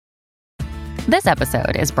This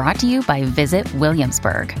episode is brought to you by Visit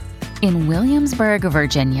Williamsburg. In Williamsburg,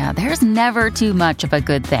 Virginia, there's never too much of a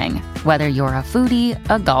good thing. Whether you're a foodie,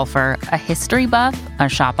 a golfer, a history buff, a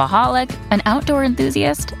shopaholic, an outdoor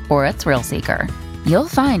enthusiast, or a thrill seeker, you'll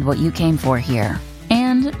find what you came for here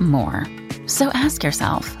and more. So ask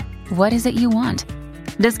yourself, what is it you want?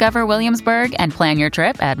 Discover Williamsburg and plan your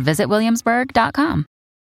trip at visitwilliamsburg.com.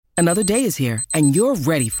 Another day is here, and you're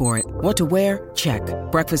ready for it. What to wear? Check.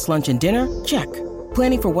 Breakfast, lunch, and dinner? Check.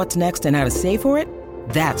 Planning for what's next and how to save for it?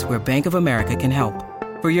 That's where Bank of America can help.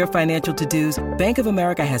 For your financial to-dos, Bank of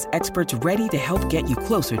America has experts ready to help get you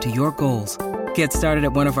closer to your goals. Get started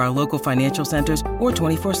at one of our local financial centers or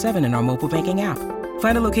 24/7 in our mobile banking app.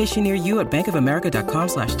 Find a location near you at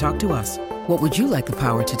bankofamerica.com/talktous. What would you like the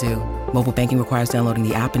power to do? Mobile banking requires downloading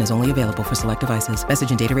the app and is only available for select devices.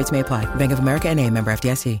 Message and data rates may apply. Bank of America N.A., member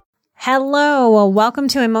FDIC. Hello, welcome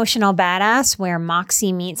to Emotional Badass, where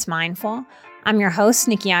Moxie meets Mindful. I'm your host,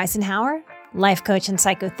 Nikki Eisenhower, life coach and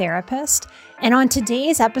psychotherapist. And on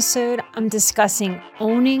today's episode, I'm discussing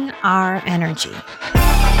owning our energy.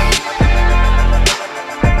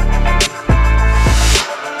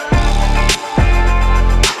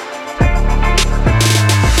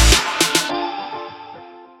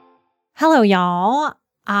 Hello, y'all.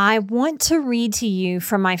 I want to read to you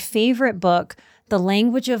from my favorite book, The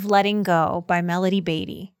Language of Letting Go by Melody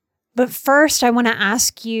Beattie. But first, I want to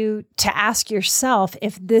ask you to ask yourself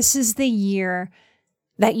if this is the year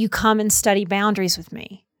that you come and study boundaries with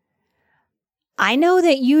me. I know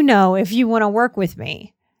that you know if you want to work with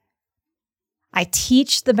me. I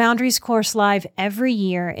teach the Boundaries course live every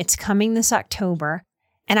year. It's coming this October.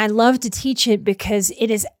 And I love to teach it because it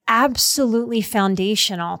is absolutely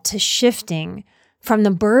foundational to shifting from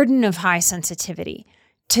the burden of high sensitivity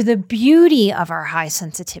to the beauty of our high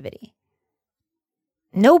sensitivity.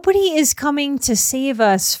 Nobody is coming to save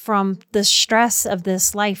us from the stress of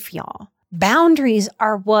this life, y'all. Boundaries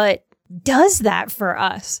are what does that for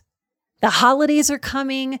us. The holidays are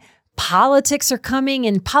coming, politics are coming,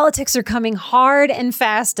 and politics are coming hard and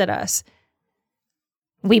fast at us.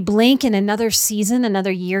 We blink and another season,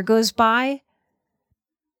 another year goes by.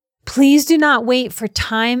 Please do not wait for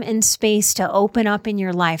time and space to open up in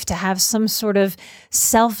your life to have some sort of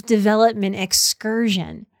self-development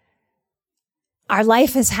excursion. Our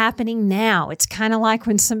life is happening now. It's kind of like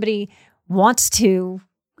when somebody wants to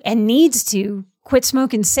and needs to quit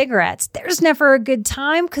smoking cigarettes. There's never a good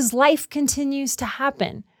time because life continues to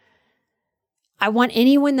happen. I want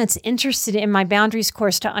anyone that's interested in my Boundaries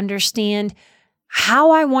course to understand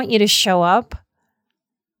how I want you to show up,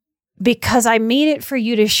 because I made it for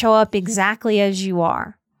you to show up exactly as you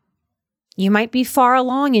are. You might be far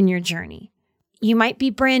along in your journey. You might be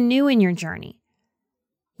brand new in your journey.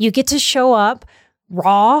 You get to show up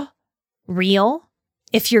raw, real.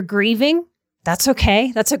 If you're grieving, that's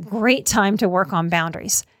okay. That's a great time to work on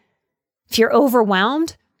boundaries. If you're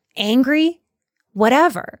overwhelmed, angry,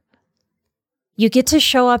 whatever, you get to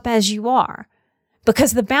show up as you are.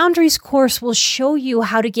 Because the Boundaries course will show you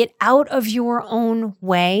how to get out of your own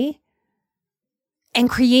way and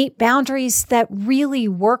create boundaries that really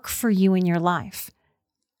work for you in your life.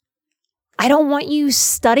 I don't want you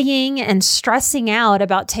studying and stressing out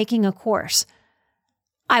about taking a course.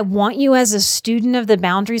 I want you as a student of the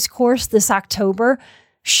Boundaries course this October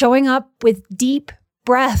showing up with deep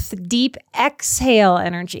breath, deep exhale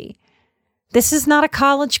energy. This is not a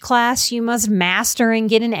college class you must master and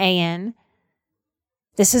get an A in.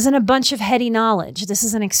 This isn't a bunch of heady knowledge. This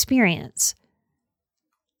is an experience.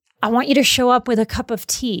 I want you to show up with a cup of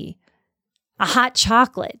tea, a hot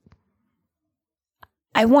chocolate.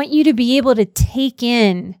 I want you to be able to take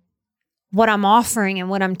in what I'm offering and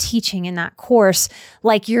what I'm teaching in that course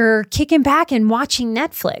like you're kicking back and watching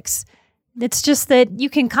Netflix. It's just that you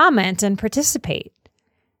can comment and participate.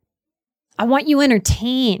 I want you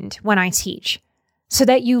entertained when I teach so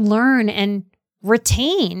that you learn and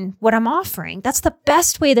retain what I'm offering. That's the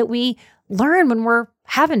best way that we learn when we're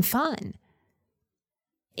having fun.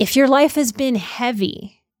 If your life has been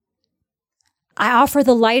heavy, I offer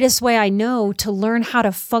the lightest way I know to learn how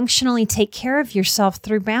to functionally take care of yourself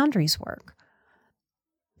through boundaries work.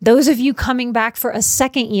 Those of you coming back for a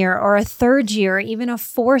second year or a third year or even a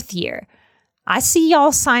fourth year, I see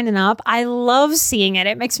y'all signing up. I love seeing it.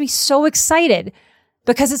 It makes me so excited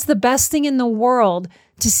because it's the best thing in the world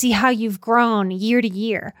to see how you've grown year to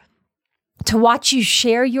year, to watch you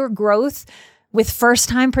share your growth with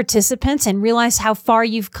first-time participants and realize how far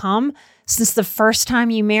you've come since the first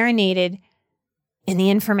time you marinated in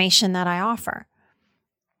the information that I offer.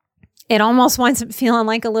 It almost winds up feeling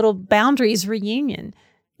like a little boundaries reunion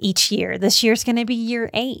each year. This year's going to be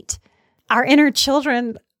year 8. Our inner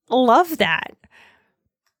children love that.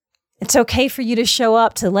 It's okay for you to show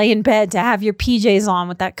up, to lay in bed, to have your PJs on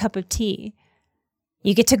with that cup of tea.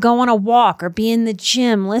 You get to go on a walk or be in the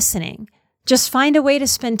gym listening. Just find a way to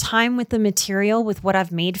spend time with the material, with what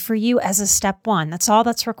I've made for you as a step one. That's all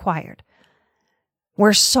that's required.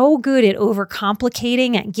 We're so good at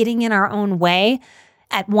overcomplicating, at getting in our own way,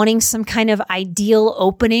 at wanting some kind of ideal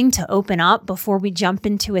opening to open up before we jump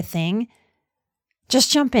into a thing.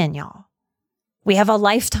 Just jump in, y'all. We have a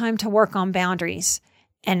lifetime to work on boundaries,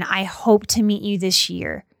 and I hope to meet you this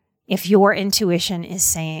year if your intuition is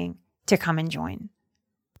saying to come and join.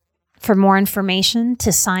 For more information,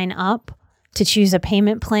 to sign up, to choose a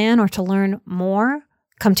payment plan, or to learn more,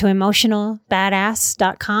 come to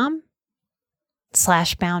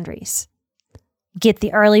emotionalbadass.com/boundaries. Get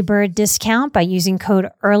the early bird discount by using code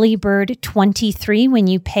earlybird23 when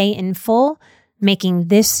you pay in full, making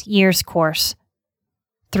this year's course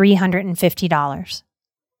 $350.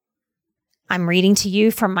 I'm reading to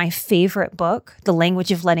you from my favorite book, The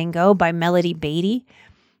Language of Letting Go by Melody Beattie.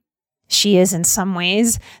 She is in some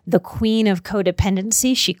ways the queen of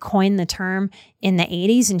codependency. She coined the term in the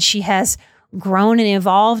 80s, and she has grown and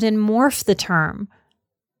evolved and morphed the term.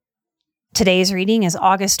 Today's reading is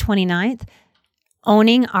August 29th,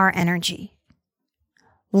 Owning Our Energy.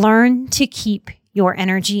 Learn to keep your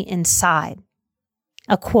energy inside.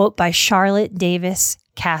 A quote by Charlotte Davis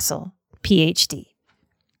Castle, PhD.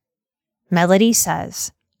 Melody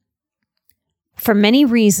says, "For many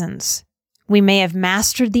reasons, we may have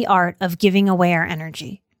mastered the art of giving away our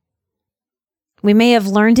energy. We may have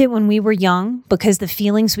learned it when we were young because the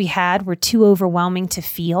feelings we had were too overwhelming to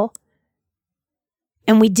feel,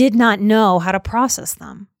 and we did not know how to process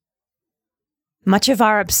them. Much of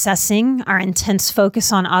our obsessing, our intense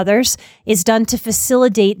focus on others, is done to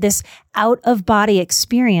facilitate this out-of-body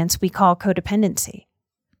experience we call codependency.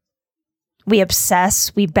 We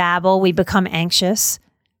obsess, we babble, we become anxious.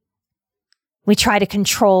 We try to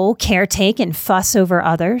control, caretake, and fuss over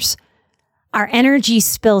others. Our energy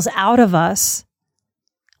spills out of us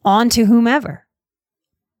onto whomever.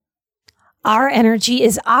 Our energy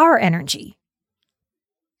is our energy.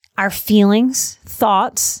 Our feelings,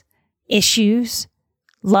 thoughts, issues,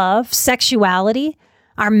 love, sexuality,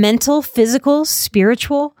 our mental, physical,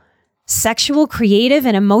 spiritual, sexual, creative,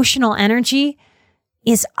 and emotional energy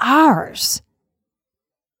is ours.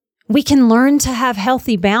 We can learn to have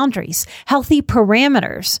healthy boundaries, healthy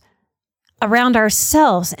parameters around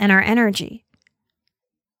ourselves and our energy.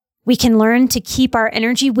 We can learn to keep our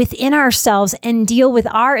energy within ourselves and deal with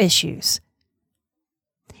our issues.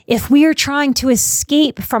 If we are trying to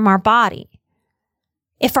escape from our body,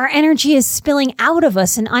 if our energy is spilling out of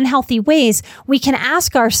us in unhealthy ways, we can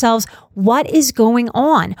ask ourselves, what is going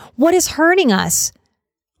on? What is hurting us?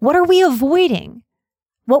 What are we avoiding?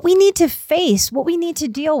 What we need to face, what we need to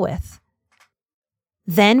deal with.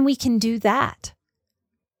 Then we can do that.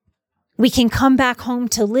 We can come back home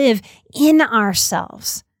to live in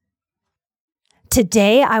ourselves.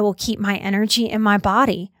 Today, I will keep my energy in my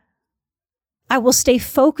body. I will stay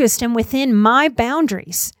focused and within my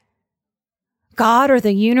boundaries. God or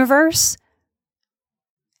the universe,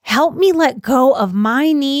 help me let go of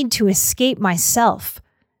my need to escape myself.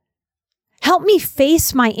 Help me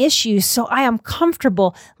face my issues so I am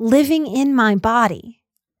comfortable living in my body."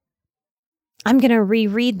 I'm going to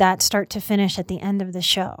reread that start to finish at the end of the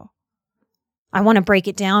show. I want to break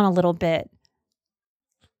it down a little bit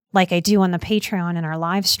like I do on the Patreon and our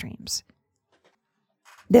live streams.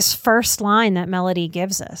 This first line that Melody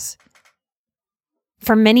gives us,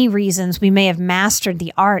 "For many reasons, we may have mastered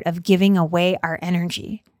the art of giving away our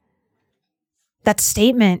energy." That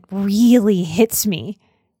statement really hits me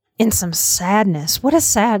in some sadness. What a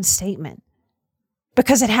sad statement,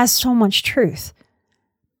 because it has so much truth.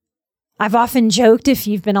 I've often joked, if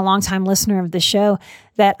you've been a long-time listener of the show,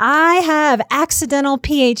 that I have accidental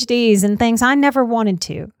PhDs in things I never wanted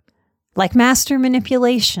to, like master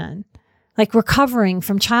manipulation, like recovering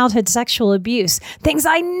from childhood sexual abuse, things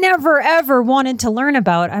I never, ever wanted to learn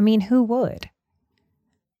about. I mean, who would?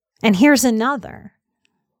 And here's another.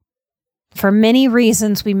 "For many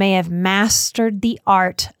reasons, we may have mastered the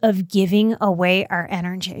art of giving away our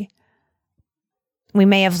energy. We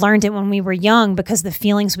may have learned it when we were young because the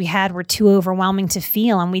feelings we had were too overwhelming to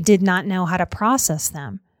feel and we did not know how to process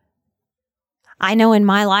them. I know in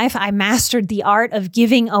my life, I mastered the art of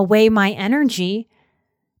giving away my energy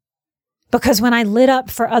because when I lit up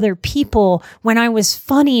for other people, when I was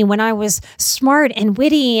funny, when I was smart and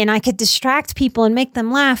witty and I could distract people and make them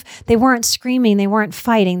laugh, they weren't screaming, they weren't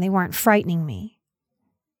fighting, they weren't frightening me.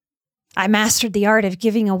 I mastered the art of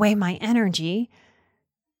giving away my energy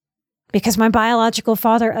because my biological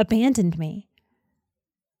father abandoned me.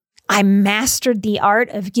 I mastered the art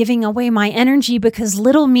of giving away my energy because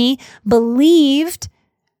little me believed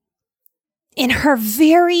in her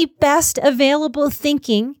very best available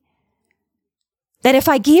thinking that if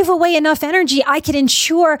I gave away enough energy, I could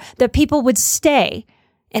ensure that people would stay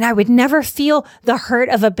and I would never feel the hurt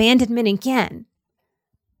of abandonment again.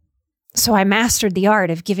 So I mastered the art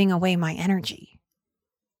of giving away my energy.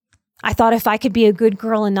 I thought if I could be a good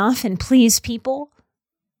girl enough and please people,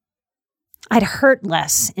 I'd hurt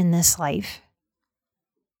less in this life.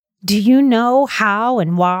 Do you know how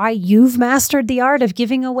and why you've mastered the art of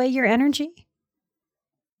giving away your energy?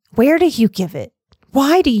 Where do you give it?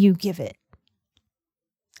 Why do you give it?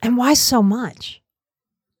 And why so much?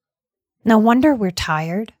 No wonder we're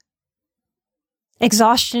tired.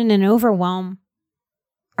 Exhaustion and overwhelm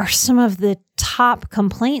are some of the top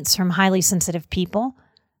complaints from highly sensitive people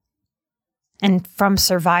and from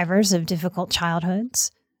survivors of difficult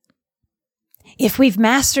childhoods. If we've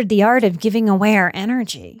mastered the art of giving away our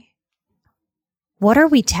energy, what are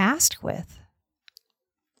we tasked with?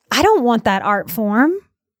 I don't want that art form.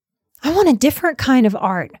 I want a different kind of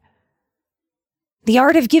art. The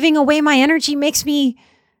art of giving away my energy makes me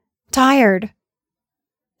tired.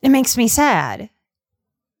 It makes me sad.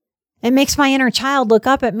 It makes my inner child look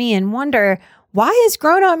up at me and wonder, why is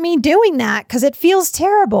grown-up me doing that? Because it feels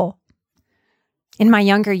terrible. In my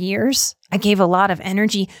younger years, I gave a lot of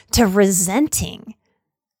energy to resenting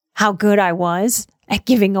how good I was at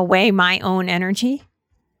giving away my own energy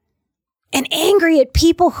and angry at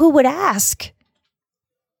people who would ask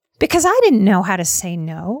because I didn't know how to say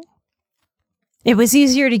no. It was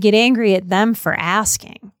easier to get angry at them for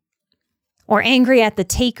asking or angry at the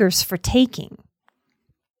takers for taking,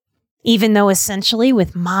 even though essentially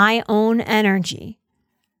with my own energy,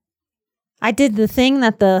 I did the thing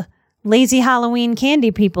that the lazy Halloween candy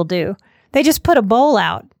people do. They just put a bowl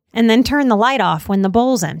out and then turn the light off when the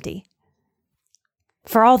bowl's empty.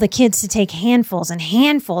 For all the kids to take handfuls and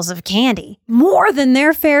handfuls of candy, more than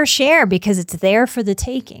their fair share because it's there for the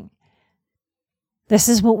taking. This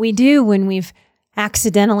is what we do when we've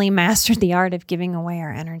accidentally mastered the art of giving away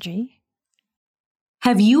our energy.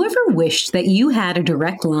 Have you ever wished that you had a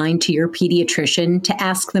direct line to your pediatrician to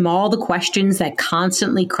ask them all the questions that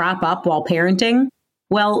constantly crop up while parenting?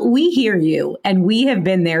 Well, we hear you, and we have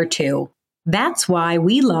been there too. That's why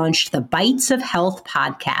we launched the Bites of Health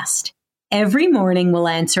podcast. Every morning, we'll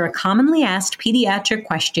answer a commonly asked pediatric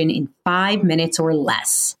question in 5 minutes or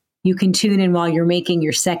less. You can tune in while you're making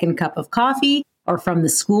your second cup of coffee or from the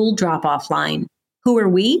school drop-off line. Who are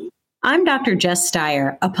we? I'm Dr. Jess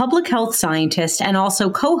Steyer, a public health scientist and also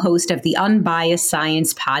co-host of the Unbiased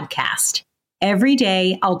Science podcast. Every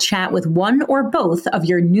day, I'll chat with one or both of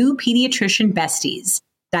your new pediatrician besties,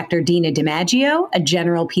 Dr. Dina DiMaggio, a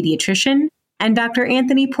general pediatrician, and Dr.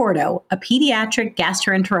 Anthony Porto, a pediatric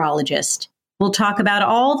gastroenterologist. We'll talk about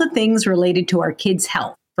all the things related to our kids'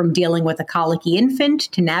 health, from dealing with a colicky infant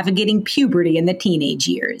to navigating puberty in the teenage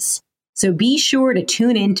years. So be sure to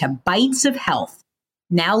tune in to Bites of Health,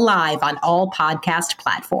 now live on all podcast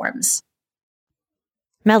platforms.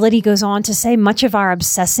 Melody goes on to say much of our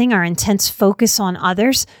obsessing, our intense focus on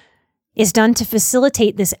others, is done to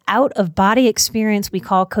facilitate this out-of-body experience we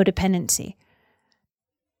call codependency.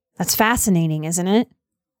 That's fascinating, isn't it?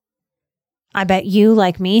 I bet you,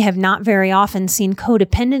 like me, have not very often seen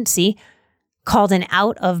codependency called an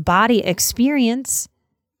out-of-body experience.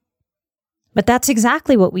 But that's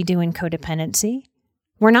exactly what we do in codependency.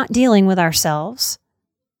 We're not dealing with ourselves.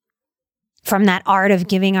 From that art of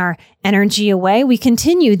giving our energy away, we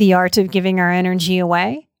continue the art of giving our energy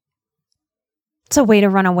away. It's a way to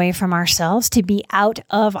run away from ourselves, to be out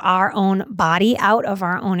of our own body, out of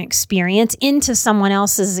our own experience, into someone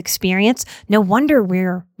else's experience. No wonder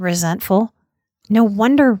we're resentful. No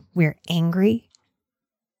wonder we're angry.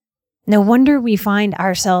 No wonder we find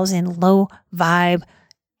ourselves in low vibe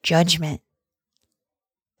judgment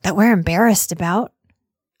that we're embarrassed about.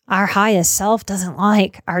 Our highest self doesn't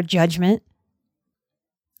like our judgment,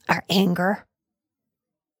 our anger,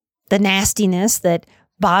 the nastiness that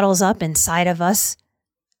bottles up inside of us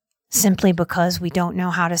simply because we don't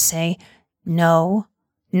know how to say no,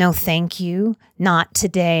 no thank you, not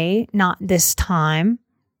today, not this time.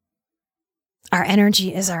 Our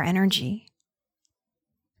energy is our energy.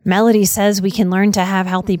 Melody says we can learn to have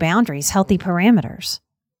healthy boundaries, healthy parameters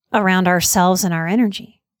around ourselves and our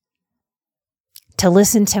energy. To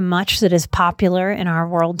listen to much that is popular in our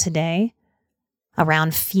world today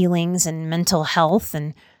around feelings and mental health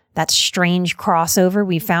and that strange crossover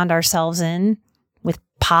we found ourselves in with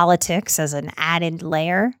politics as an added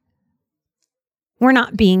layer. We're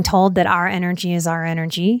not being told that our energy is our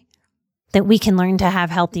energy, that we can learn to have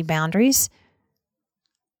healthy boundaries.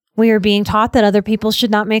 We are being taught that other people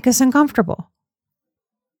should not make us uncomfortable.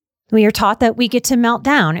 We are taught that we get to melt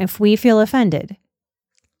down if we feel offended.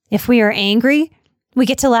 If we are angry, we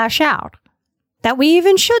get to lash out. That we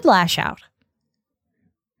even should lash out.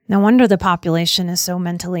 No wonder the population is so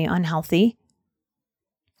mentally unhealthy,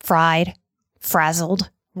 fried,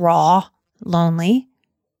 frazzled, raw, lonely.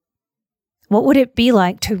 What would it be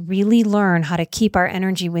like to really learn how to keep our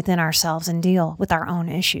energy within ourselves and deal with our own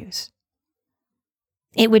issues?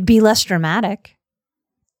 It would be less dramatic.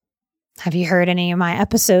 Have you heard any of my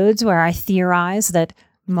episodes where I theorize that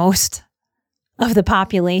most of the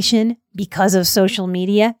population, because of social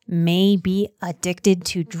media, may be addicted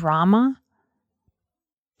to drama?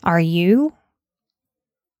 Are you?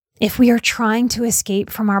 If we are trying to escape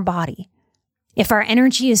from our body, if our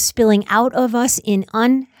energy is spilling out of us in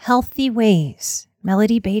unhealthy ways,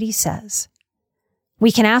 Melody Beatty says,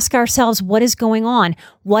 we can ask ourselves what is going on,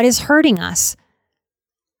 what is hurting us,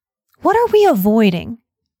 what are we avoiding?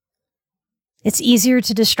 It's easier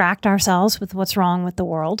to distract ourselves with what's wrong with the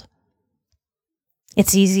world.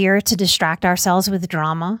 It's easier to distract ourselves with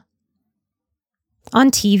drama on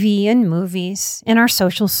TV and movies, in our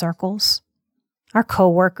social circles, our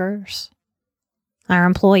coworkers, our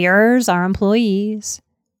employers, our employees.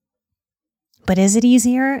 But is it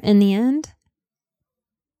easier in the end?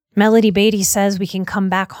 Melody Beatty says we can come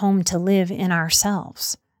back home to live in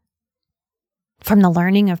ourselves from the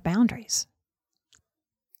learning of boundaries.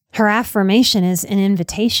 Her affirmation is an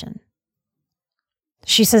invitation.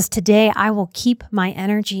 She says, today I will keep my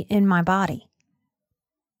energy in my body.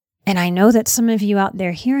 And I know that some of you out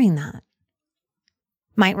there hearing that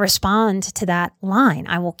might respond to that line,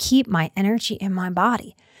 I will keep my energy in my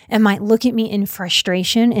body, and might look at me in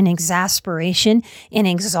frustration, in exasperation, in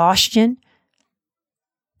exhaustion,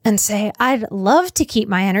 and say, I'd love to keep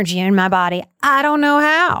my energy in my body. I don't know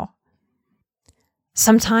how.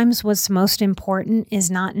 Sometimes what's most important is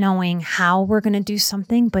not knowing how we're going to do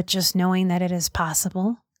something, but just knowing that it is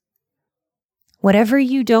possible. Whatever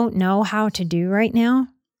you don't know how to do right now,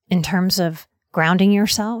 in terms of grounding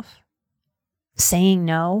yourself, saying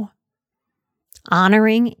no,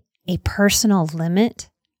 honoring a personal limit,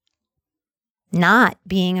 not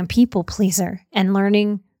being a people pleaser, and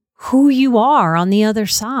learning who you are on the other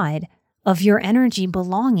side of your energy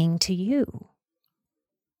belonging to you.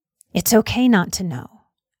 It's okay not to know.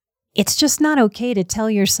 It's just not okay to tell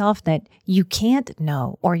yourself that you can't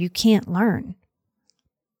know or you can't learn.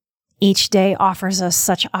 Each day offers us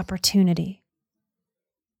such opportunity.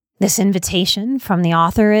 This invitation from the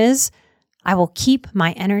author is, I will keep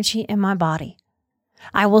my energy in my body.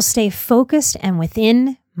 I will stay focused and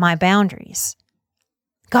within my boundaries.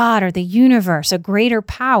 God or the universe, a greater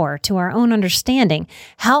power to our own understanding,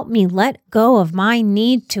 help me let go of my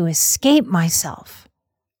need to escape myself.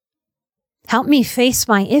 Help me face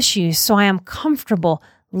my issues so I am comfortable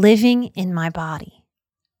living in my body.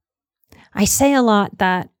 I say a lot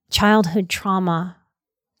that childhood trauma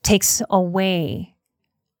takes away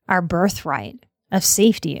our birthright of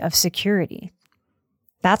safety, of security.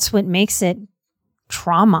 That's what makes it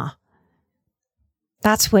trauma.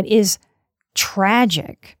 That's what is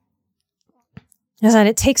tragic, is that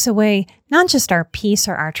it takes away not just our peace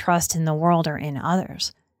or our trust in the world or in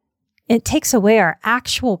others. It takes away our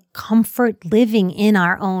actual comfort living in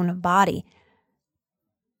our own body.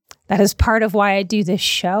 That is part of why I do this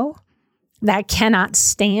show. That cannot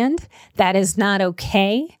stand. That is not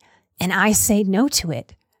okay. And I say no to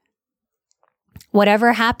it.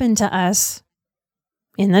 Whatever happened to us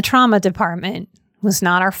in the trauma department was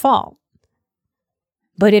not our fault.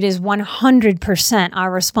 But it is 100%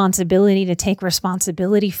 our responsibility to take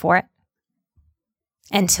responsibility for it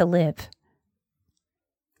and to live.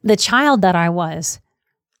 The child that I was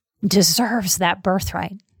deserves that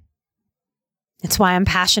birthright. It's why I'm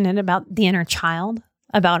passionate about the inner child,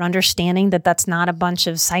 about understanding that that's not a bunch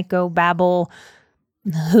of psychobabble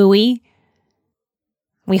hooey.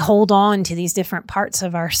 We hold on to these different parts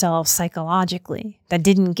of ourselves psychologically that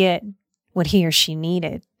didn't get what he or she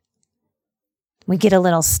needed. We get a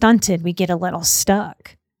little stunted. We get a little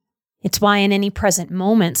stuck. It's why in any present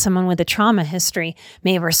moment, someone with a trauma history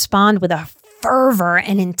may respond with a fervor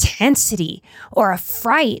and intensity or a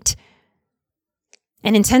fright,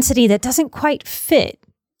 an intensity that doesn't quite fit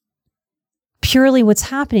purely what's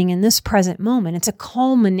happening in this present moment. It's a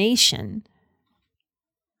culmination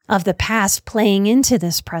of the past playing into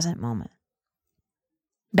this present moment.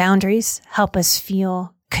 Boundaries help us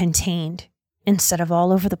feel contained instead of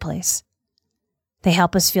all over the place. They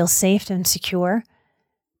help us feel safe and secure.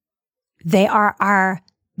 They are our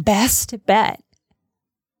best bet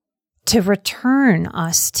to return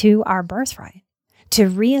us to our birthright, to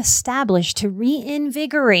reestablish, to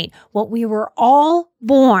reinvigorate what we were all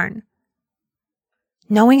born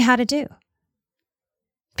knowing how to do.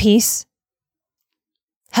 Peace.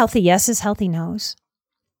 Healthy yeses, healthy nos.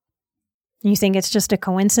 You think it's just a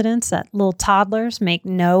coincidence that little toddlers make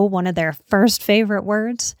no one of their first favorite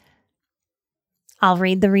words? I'll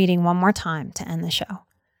read the reading one more time to end the show.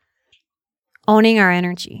 Owning our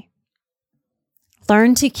energy.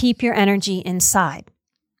 Learn to keep your energy inside.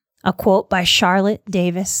 A quote by Charlotte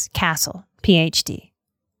Davis Castle, PhD.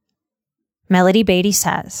 Melody Beattie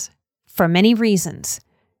says, "For many reasons,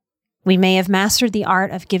 we may have mastered the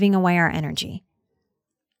art of giving away our energy.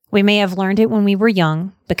 We may have learned it when we were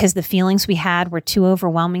young because the feelings we had were too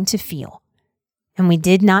overwhelming to feel, and we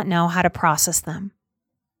did not know how to process them.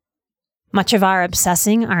 Much of our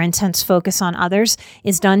obsessing, our intense focus on others,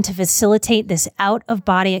 is done to facilitate this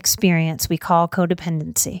out-of-body experience we call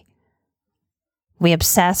codependency. We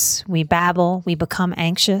obsess, we babble, we become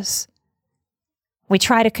anxious. We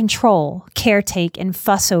try to control, caretake, and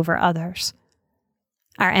fuss over others.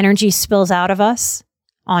 Our energy spills out of us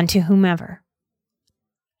onto whomever.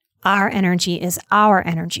 Our energy is our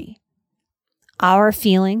energy. Our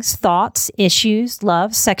feelings, thoughts, issues,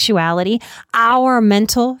 love, sexuality, our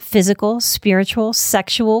mental, physical, spiritual,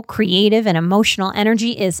 sexual, creative, and emotional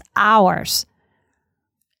energy is ours.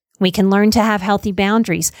 We can learn to have healthy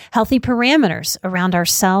boundaries, healthy parameters around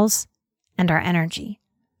ourselves and our energy.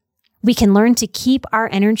 We can learn to keep our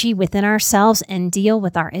energy within ourselves and deal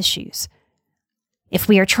with our issues. If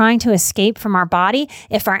we are trying to escape from our body,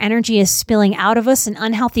 if our energy is spilling out of us in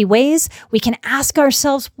unhealthy ways, we can ask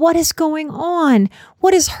ourselves, what is going on?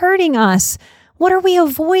 What is hurting us? What are we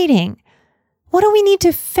avoiding? What do we need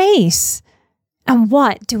to face? And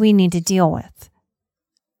what do we need to deal with?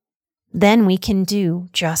 Then we can do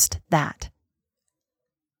just that.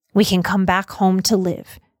 We can come back home to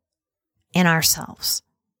live in ourselves.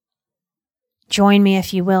 Join me,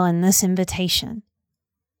 if you will, in this invitation.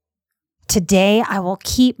 Today, I will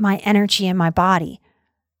keep my energy in my body.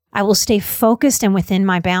 I will stay focused and within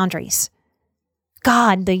my boundaries.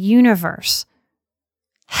 God, the universe,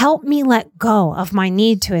 help me let go of my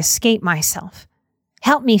need to escape myself.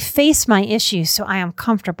 Help me face my issues so I am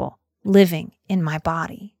comfortable living in my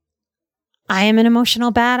body. I am an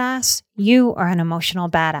emotional badass. You are an emotional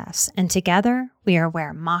badass. And together, we are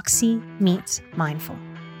where Moxie meets mindful.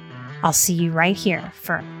 I'll see you right here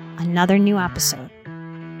for another new episode.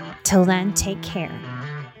 Till then, take care.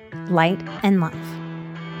 Light and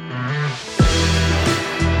love.